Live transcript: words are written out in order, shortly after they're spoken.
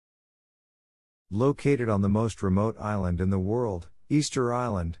Located on the most remote island in the world, Easter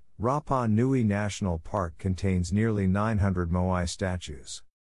Island, Rapa Nui National Park contains nearly 900 moai statues.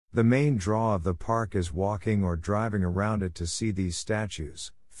 The main draw of the park is walking or driving around it to see these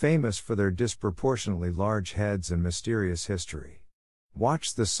statues, famous for their disproportionately large heads and mysterious history.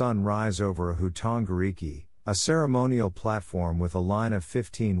 Watch the sun rise over Ahu Tongariki, a ceremonial platform with a line of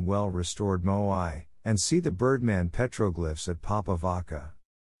 15 well-restored moai, and see the birdman petroglyphs at Papa Vaka.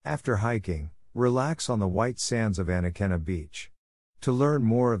 After hiking, relax on the white sands of Anakena Beach. To learn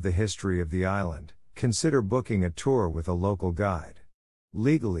more of the history of the island, consider booking a tour with a local guide.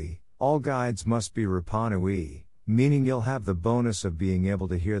 Legally, all guides must be Rapanui, meaning you'll have the bonus of being able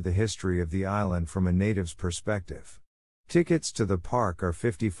to hear the history of the island from a native's perspective. Tickets to the park are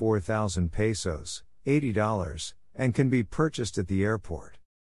 54,000 pesos, $80, and can be purchased at the airport.